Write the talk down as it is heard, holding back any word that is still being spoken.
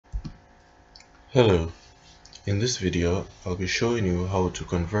Hello, in this video I'll be showing you how to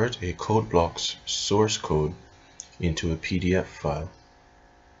convert a CodeBlocks source code into a PDF file.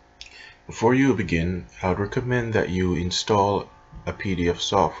 Before you begin, I would recommend that you install a PDF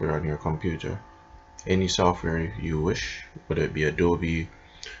software on your computer, any software you wish, whether it be Adobe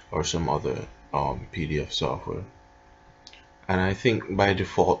or some other PDF software. And I think by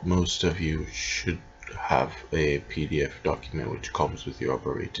default most of you should have a PDF document which comes with your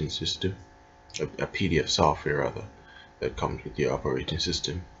operating system. A PDF software rather that comes with the operating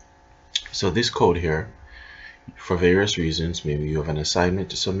system. So this code here, for various reasons, maybe you have an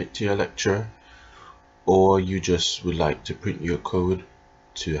assignment to submit to your lecturer, or you just would like to print your code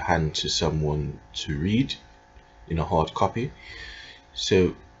to hand to someone to read in a hard copy.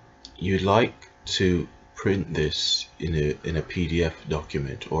 So you'd like to print this in a PDF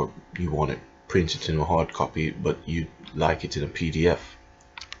document, or you want it printed in a hard copy but you'd like it in a PDF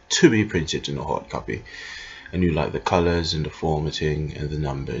to be printed in a hard copy, and you like the colors and the formatting and the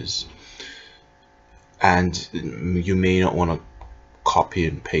numbers, and you may not want to copy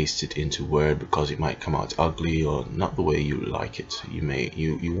and paste it into Word because it might come out ugly or not the way you like it.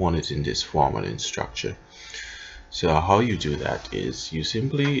 You want it in this format and structure. So how you do that is you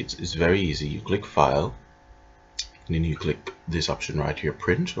simply, it's very easy. You click File, and then you click this option right here,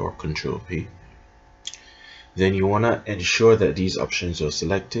 Print, or Control P. Then you want to ensure that these options are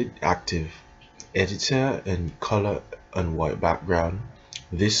selected: active editor and color and white background.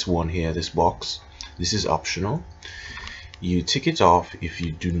 This one here, this box, this is optional. You tick it off if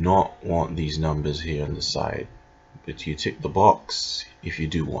you do not want these numbers here on the side, but you tick the box if you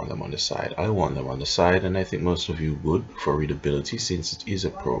do want them on the side. I want them on the side, and I think most of you would for readability since it is a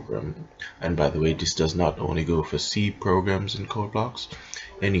program. And by the way, this does not only go for C programs and CodeBlocks,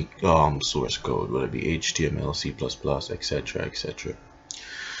 any source code, whether it be HTML, C++, etc., etc.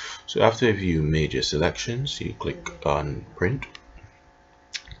 So after you made your selections, you click on Print.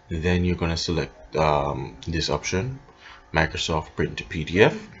 Then you're going to select this option, Microsoft Print to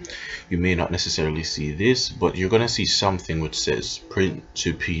PDF. You may not necessarily see this, but you're going to see something which says Print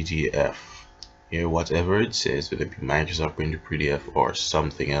to PDF. Here, whatever it says, whether it be Microsoft Print to PDF or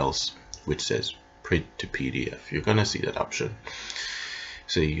something else which says Print to PDF, you're going to see that option.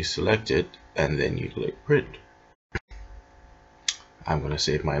 So you select it and then you click Print. I'm going to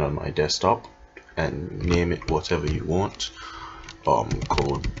save mine on my desktop and name it whatever you want.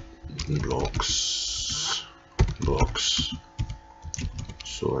 CodeBlocks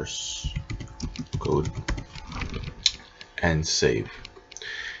source code, and save.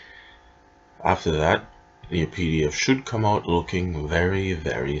 After that, your PDF should come out looking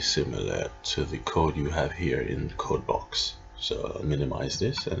very similar to the code you have here in CodeBlocks. So I'll minimize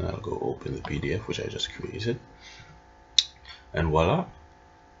this and I'll go open the PDF which I just created, and voila,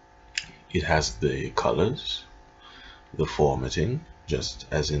 it has the colors, the formatting just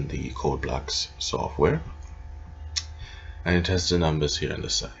as in the CodeBlocks software, and it has the numbers here on the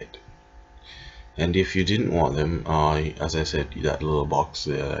side. And if you didn't want them, as I said, that little box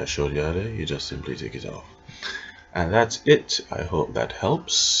there that I showed you earlier, you just simply take it off. And that's it. I hope that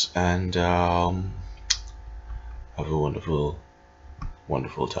helps, and have a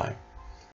wonderful time.